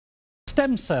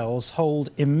Stem cells hold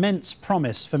immense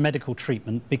promise for medical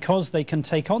treatment because they can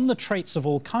take on the traits of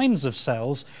all kinds of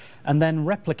cells and then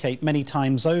replicate many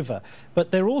times over.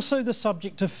 But they're also the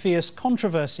subject of fierce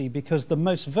controversy because the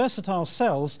most versatile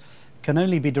cells can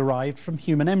only be derived from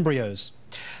human embryos.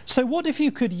 So what if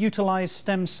you could utilize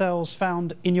stem cells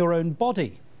found in your own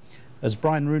body? As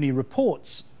Brian Rooney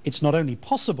reports, it's not only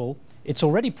possible, it's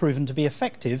already proven to be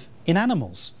effective in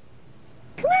animals.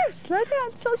 Come here, slow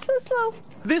down, slow.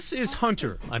 This is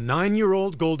Hunter, a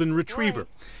 9-year-old golden retriever.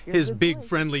 His big,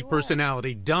 friendly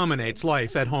personality dominates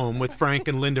life at home with Frank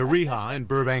and Linda Reha in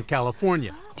Burbank,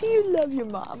 California. Do you love your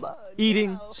mama?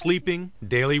 Eating, sleeping,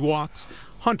 daily walks,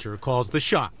 Hunter calls the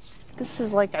shots. This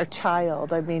is like our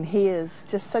child. I mean, he is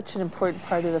just such an important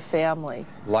part of the family.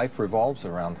 Life revolves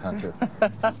around Hunter.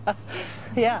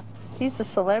 Yeah, he's a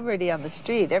celebrity on the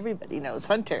street. Everybody knows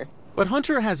Hunter. But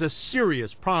Hunter has a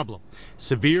serious problem.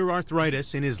 Severe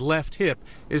arthritis in his left hip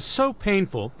is so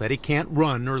painful that he can't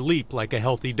run or leap like a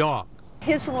healthy dog.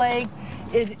 His leg,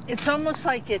 it's almost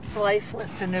like it's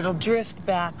lifeless, and it'll drift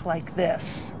back like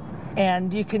this.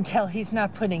 And you can tell he's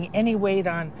not putting any weight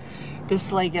on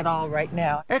this leg at all right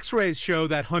now. X-rays show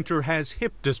that Hunter has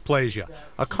hip dysplasia,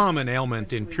 a common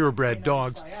ailment in purebred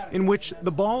dogs in which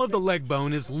the ball of the leg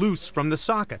bone is loose from the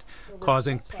socket,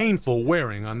 causing painful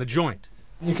wearing on the joint.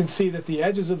 You can see that the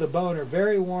edges of the bone are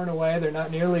very worn away. They're not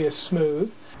nearly as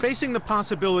smooth. Facing the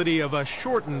possibility of a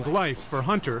shortened life for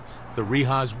Hunter, the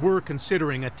Rehas were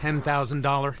considering a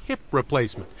 $10,000 hip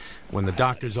replacement when the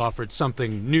doctors offered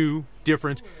something new,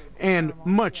 different, and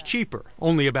much cheaper,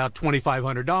 only about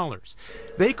 $2,500.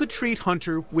 They could treat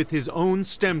Hunter with his own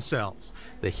stem cells,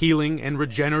 the healing and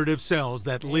regenerative cells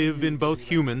that live in both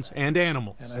humans and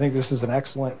animals. And I think this is an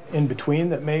excellent in-between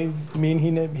that may mean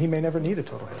he may never need a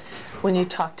total hip. When you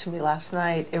talked to me last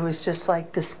night, it was just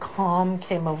like this calm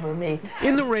came over me.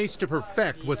 In the race to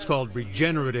perfect what's called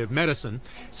regenerative medicine,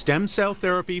 stem cell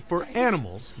therapy for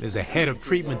animals is ahead of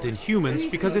treatment in humans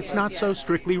because it's not so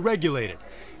strictly regulated.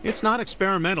 It's not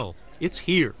experimental, it's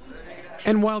here.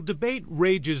 And while debate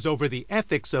rages over the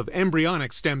ethics of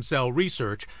embryonic stem cell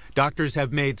research, doctors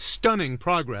have made stunning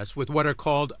progress with what are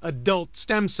called adult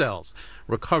stem cells,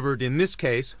 recovered in this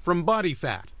case from body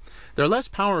fat. They're less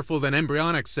powerful than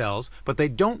embryonic cells, but they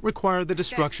don't require the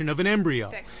destruction of an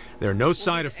embryo. There are no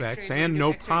side effects and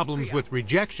no problems with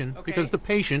rejection because the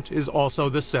patient is also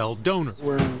the cell donor.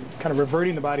 We're kind of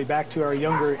reverting the body back to our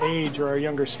younger age or our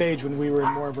younger stage when we were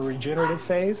in more of a regenerative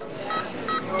phase.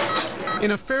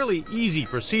 In a fairly easy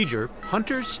procedure,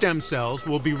 Hunter's stem cells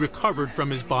will be recovered from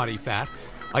his body fat,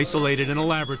 isolated in a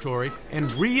laboratory,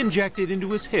 and re-injected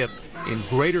into his hip in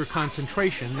greater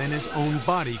concentration than his own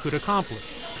body could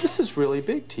accomplish. This is really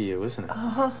big to you, isn't it?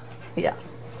 Uh-huh, yeah.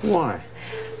 Why?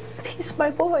 He's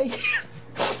my boy.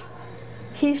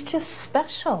 He's just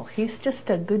special. He's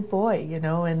just a good boy, you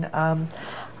know, and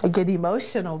I get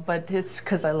emotional, but it's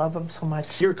because I love him so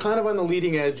much. You're kind of on the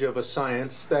leading edge of a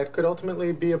science that could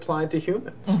ultimately be applied to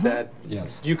humans. That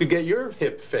you could get your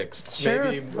hip fixed. Sure,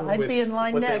 maybe I'd be in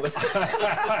line next.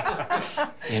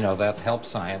 You know, that helps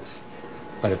science,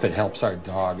 but if it helps our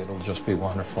dog, it'll just be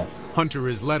wonderful. Hunter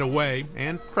is led away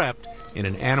and prepped in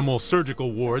an animal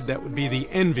surgical ward that would be the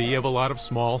envy of a lot of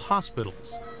small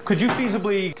hospitals. Could you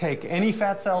feasibly take any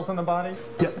fat cells in the body?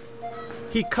 Yep.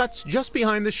 He cuts just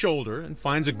behind the shoulder and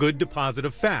finds a good deposit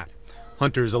of fat.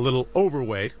 Hunter's a little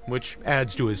overweight, which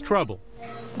adds to his trouble.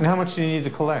 And how much do you need to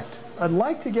collect? I'd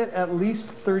like to get at least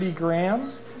 30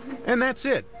 grams. And that's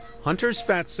it. Hunter's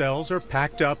fat cells are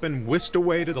packed up and whisked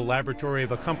away to the laboratory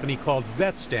of a company called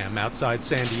VetStem outside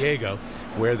San Diego,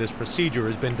 where this procedure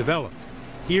has been developed.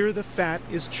 Here the fat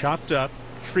is chopped up,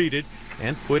 treated,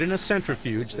 and put in a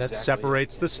centrifuge that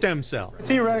separates the stem cell.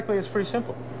 Theoretically, it's pretty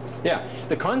simple. Yeah,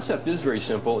 the concept is very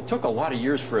simple. It took a lot of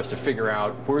years for us to figure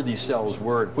out where these cells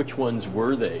were, which ones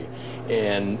were they,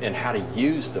 and how to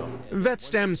use them.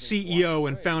 VetStem's CEO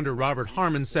and founder Robert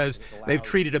Harmon says they've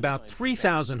treated about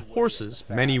 3,000 horses,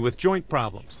 many with joint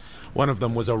problems. One of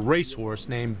them was a racehorse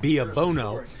named Bia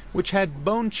Bono, which had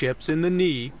bone chips in the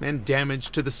knee and damage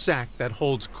to the sac that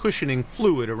holds cushioning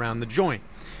fluid around the joint.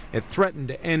 It threatened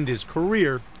to end his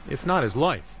career, if not his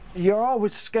life. You're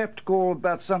always skeptical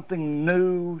about something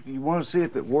new. You want to see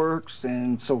if it works,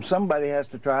 and so somebody has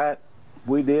to try it.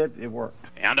 We did. It worked.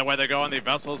 And away they go on the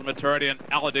vessel's maturity, and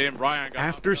Aladdin Bryan.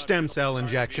 After stem cell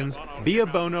injections, Bia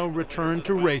Bono returned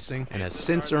to racing and has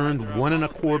since earned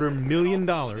 $1.25 million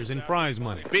in prize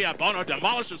money. Bia Bono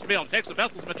demolishes field, takes the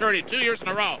vessel's maturity 2 years in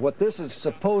a row. What this is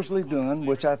supposedly doing,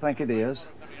 which I think it is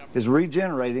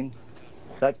regenerating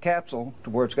that capsule to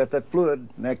where it's got that fluid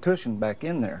and that cushion back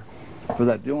in there for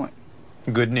that joint.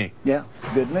 Good knee. Yeah,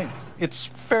 good knee. it's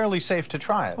fairly safe to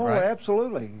try it, Oh, right?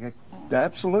 absolutely.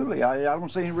 Absolutely. I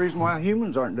don't see any reason why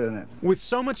humans aren't doing it. With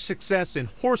so much success in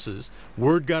horses,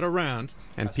 word got around,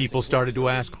 and people started to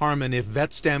ask Harmon if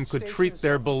VetStem could treat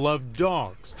their beloved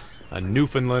dogs. A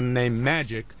Newfoundland named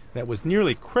Magic that was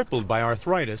nearly crippled by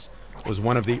arthritis was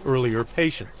one of the earlier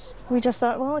patients. We just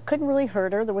thought, well, it couldn't really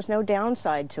hurt her. There was no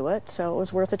downside to it, so it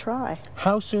was worth a try.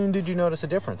 How soon did you notice a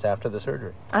difference after the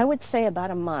surgery? I would say about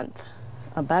a month.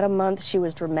 About a month, she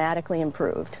was dramatically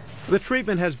improved. The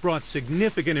treatment has brought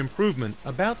significant improvement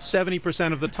about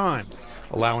 70% of the time,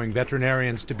 allowing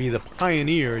veterinarians to be the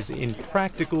pioneers in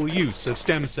practical use of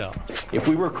stem cells. If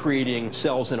we were creating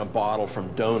cells in a bottle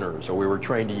from donors, or we were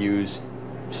trying to use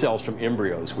cells from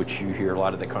embryos, which you hear a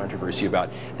lot of the controversy about,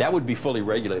 that would be fully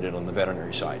regulated on the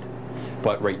veterinary side.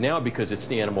 But right now, because it's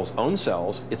the animal's own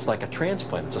cells, it's like a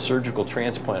transplant. It's a surgical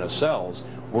transplant of cells.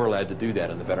 We're allowed to do that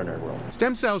in the veterinary world.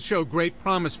 Stem cells show great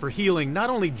promise for healing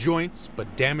not only joints,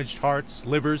 but damaged hearts,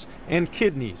 livers, and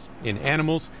kidneys in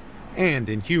animals and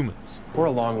in humans. We're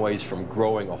a long ways from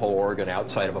growing a whole organ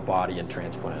outside of a body and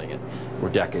transplanting it. We're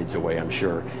decades away, I'm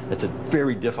sure. It's a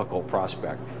very difficult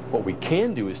prospect. What we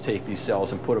can do is take these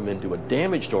cells and put them into a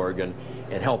damaged organ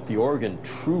and help the organ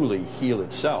truly heal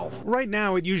itself. Right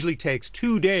now, it usually takes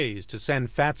 2 days to send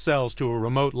fat cells to a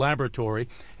remote laboratory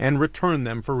and return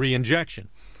them for re-injection.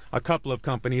 A couple of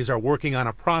companies are working on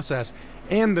a process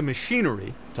and the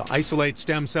machinery to isolate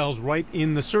stem cells right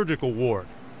in the surgical ward.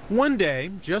 One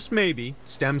day, just maybe,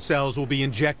 stem cells will be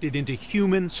injected into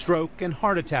human stroke and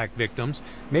heart attack victims,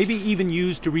 maybe even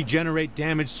used to regenerate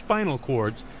damaged spinal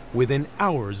cords within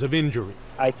hours of injury.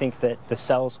 I think that the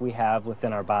cells we have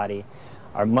within our body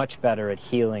are much better at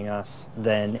healing us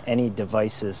than any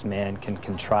devices man can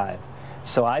contrive.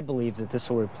 So I believe that this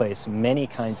will replace many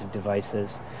kinds of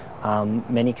devices,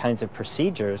 many kinds of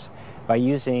procedures, by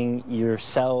using your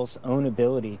cell's own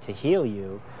ability to heal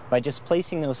you, by just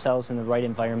placing those cells in the right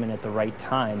environment at the right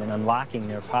time and unlocking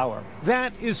their power.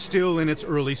 That is still in its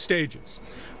early stages.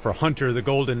 For Hunter, the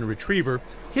golden retriever,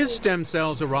 his stem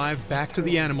cells arrived back to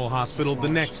the animal hospital the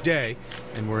next day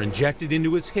and were injected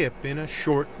into his hip in a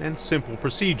short and simple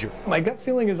procedure. My gut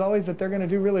feeling is always that they're going to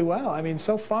do really well. I mean,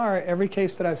 so far, every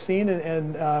case that I've seen,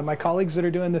 and my colleagues that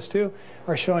are doing this too,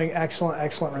 are showing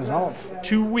excellent results.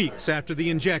 2 weeks after the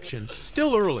injection,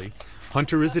 still early,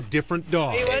 Hunter is a different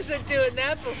dog. He wasn't doing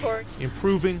that before.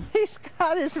 Improving. He's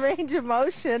got his range of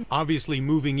motion. Obviously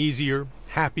moving easier,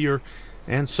 happier,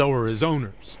 and so are his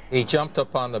owners. He jumped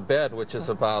up on the bed, which is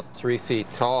about 3 feet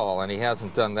tall, and he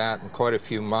hasn't done that in quite a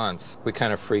few months. We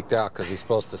kind of freaked out because he's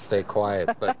supposed to stay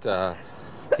quiet, but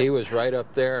he was right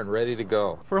up there and ready to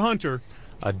go. For Hunter,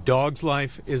 a dog's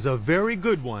life is a very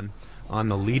good one on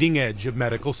the leading edge of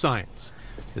medical science.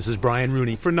 This is Brian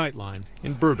Rooney for Nightline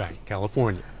in Burbank,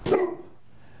 California.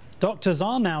 Doctors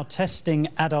are now testing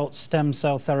adult stem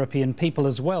cell therapy in people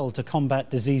as well to combat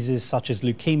diseases such as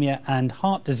leukemia and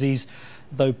heart disease,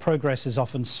 though progress is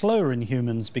often slower in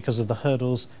humans because of the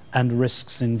hurdles and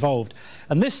risks involved.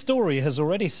 And this story has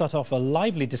already set off a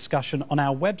lively discussion on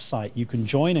our website. You can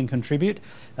join and contribute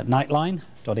at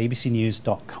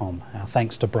nightline.abcnews.com. Our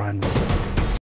thanks to Brian Rooney.